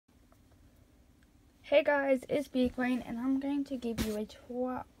Hey guys, it's Bee Queen and I'm going to give you a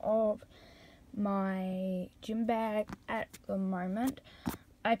tour of my gym bag at the moment.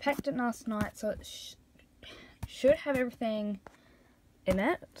 I packed it last night, so it should have everything in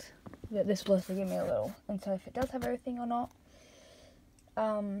it. But this will also give me a little info if it does have everything or not.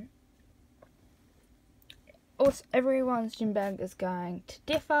 Also, everyone's gym bag is going to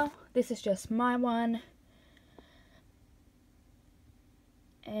differ. This is just my one.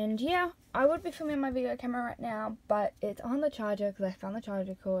 And yeah, I would be filming my video camera right now, but it's on the charger because I found the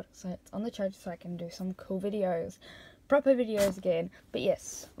charger cord, so it's on the charger so I can do some cool videos, proper videos again. But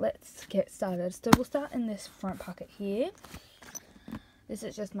yes, let's get started. So we'll start in this front pocket here. This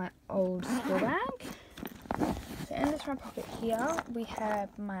is just my old school bag. So in this front pocket here, we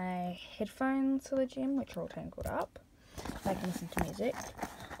have my headphones for the gym, which are all tangled up, so I can listen to music.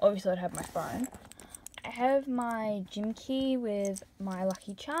 Obviously I'd have my phone. I have my gym key with my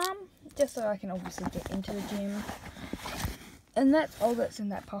Lucky Charm, just so I can obviously get into the gym. And that's all that's in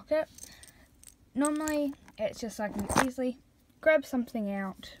that pocket. Normally, it's just so I can easily grab something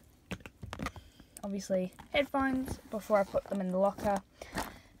out. Obviously, headphones before I put them in the locker,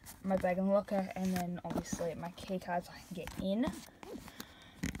 my bag in the locker, and then obviously my key card so I can get in.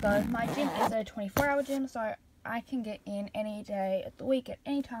 So my gym is a 24-hour gym, so I can get in any day of the week at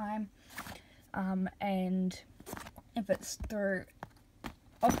any time. And if it's through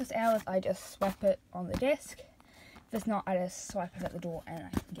office hours, I just swipe it on the desk. If it's not, I just swipe it at the door and I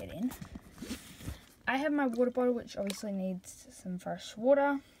can get in. I have my water bottle, which obviously needs some fresh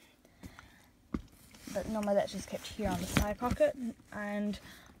water, but normally that's just kept here on the side pocket. And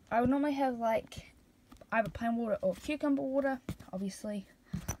I would normally have like either plain water or cucumber water, obviously,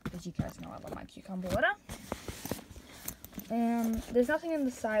 as you guys know I love my cucumber water. There's nothing in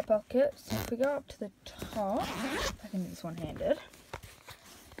the side pocket, so if we go up to the top, if I can do this one-handed,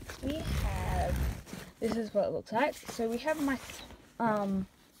 we have, this is what it looks like. So we have my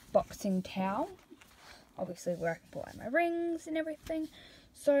boxing towel, obviously where I can put like my rings and everything.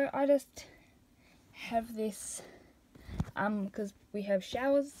 So I just have this, because we have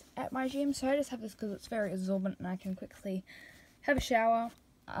showers at my gym, so I just have this because it's very absorbent and I can quickly have a shower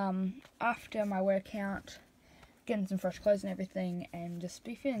after my workout, getting some fresh clothes and everything, and just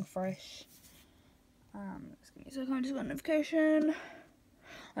be feeling fresh. Just give me a second, I just got a notification.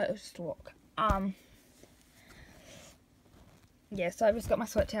 Oh, it was just a walk. Yeah, so I've just got my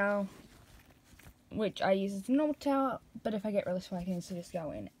sweat towel, which I use as a normal towel, but if I get really sweaty, I can just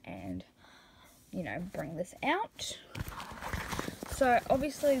go in and, you know, bring this out. So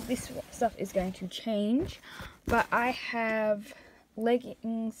obviously this stuff is going to change, but I have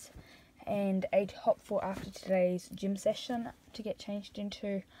leggings and a top for after today's gym session to get changed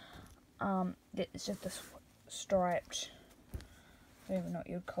into. It's just a striped, I don't even know what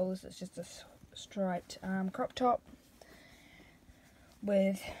you'd call this, it's just a striped crop top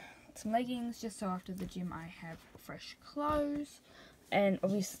with some leggings, just so after the gym I have fresh clothes. And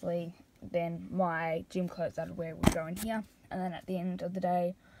obviously then my gym clothes that I wear will go in here, and then at the end of the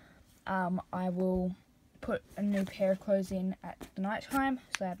day I will put a new pair of clothes in at the night time,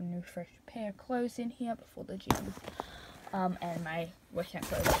 so I have a new fresh pair of clothes in here before the gym. And my workout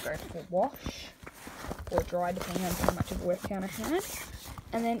clothes will go for wash or dry, depending on how much of a workout I had.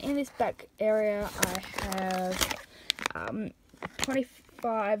 And then in this back area I have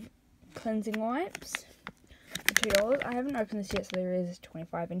 25 cleansing wipes for $2. I haven't opened this yet, so there is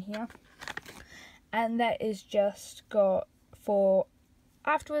 25 in here. And that is just got for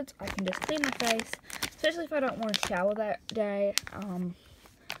afterwards I can just clean my face, especially if I don't want to shower that day.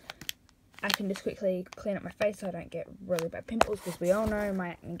 I can just quickly clean up my face so I don't get really bad pimples, because we all know my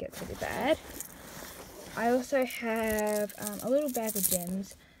acne gets really bad. I also have a little bag of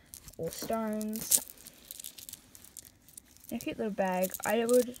gems or stones. A cute little bag. I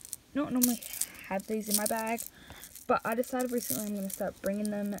would not normally have these in my bag, but I decided recently I'm going to start bringing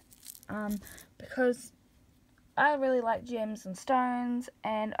them because I really like gems and stones,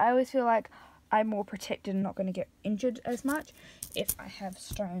 and I always feel like I'm more protected and not going to get injured as much if I have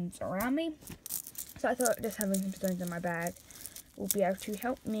stones around me. So I thought just having some stones in my bag will be able to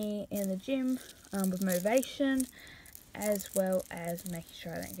help me in the gym with motivation, as well as making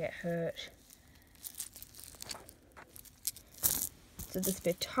sure I don't get hurt. So this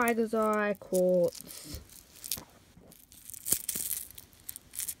bit tiger's eye, quartz,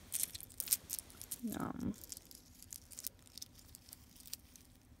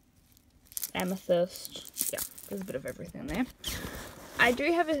 amethyst. Yeah, there's a bit of everything there. I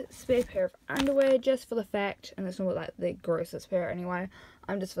do have a spare pair of underwear, just for the fact, and it's not like the grossest pair anyway,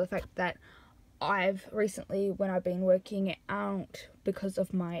 just for the fact that I've recently, when I've been working out because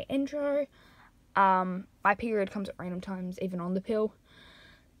of my intro, My period comes at random times, even on the pill.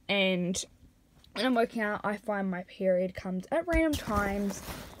 And when I'm working out, I find my period comes at random times.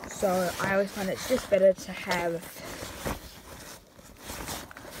 So I always find it's just better to have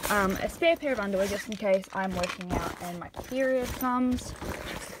a spare pair of underwear just in case I'm working out and my period comes.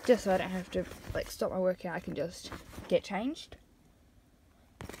 Just so I don't have to like stop my workout, I can just get changed.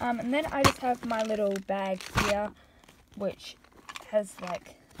 And then I just have my little bag here, which has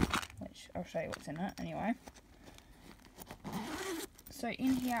which I'll show you what's in it anyway. So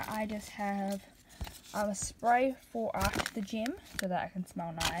in here I just have a spray for after the gym so that I can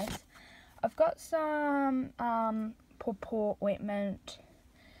smell nice. I've got some pawpaw ointment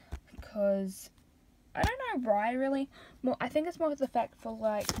because I don't know why really. Well, I think it's more of the fact for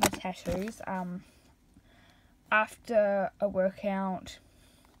like my tattoos. After a workout,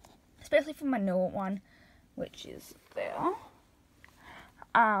 especially for my newer one, which is there.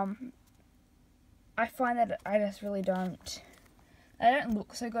 I find that I just really don't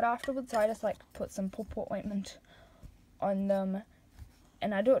look so good afterwards, so I just like to put some pawpaw ointment on them,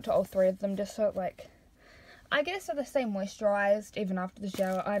 and I do it to all three of them just so like, I guess so they stay moisturised even after the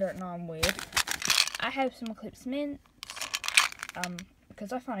shower. I don't know, I'm weird. I have some Eclipse mints,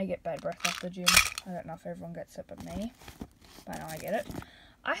 because I find I get bad breath after the gym. I don't know if everyone gets it but me, but I know I get it.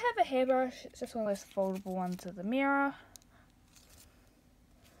 I have a hairbrush, it's just one of those foldable ones with a mirror.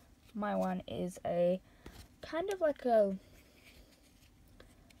 My one is a kind of like a,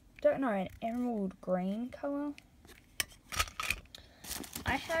 don't know, an emerald green colour.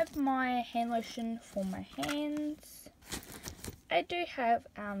 I have my hand lotion for my hands. I do have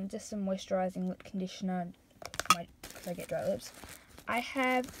just some moisturising lip conditioner because I get dry lips. I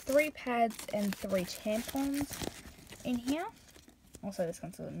have 3 pads and 3 tampons in here. Also, this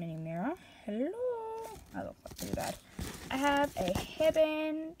comes with a mini mirror. Hello! I look pretty bad. I have a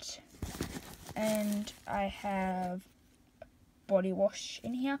hairband, and I have body wash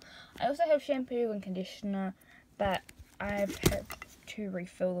in here. I also have shampoo and conditioner, but I've had to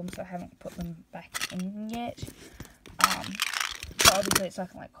refill them, so I haven't put them back in yet. So obviously it's so I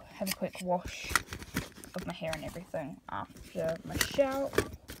can like have a quick wash of my hair and everything after my shower,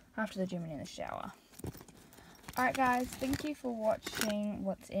 after the gym and in the shower. Alright guys, thank you for watching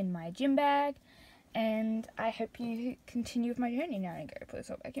what's in my gym bag, and I hope you continue with my journey now and go put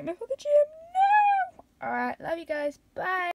this all back in before the gym. No! Alright, love you guys, bye!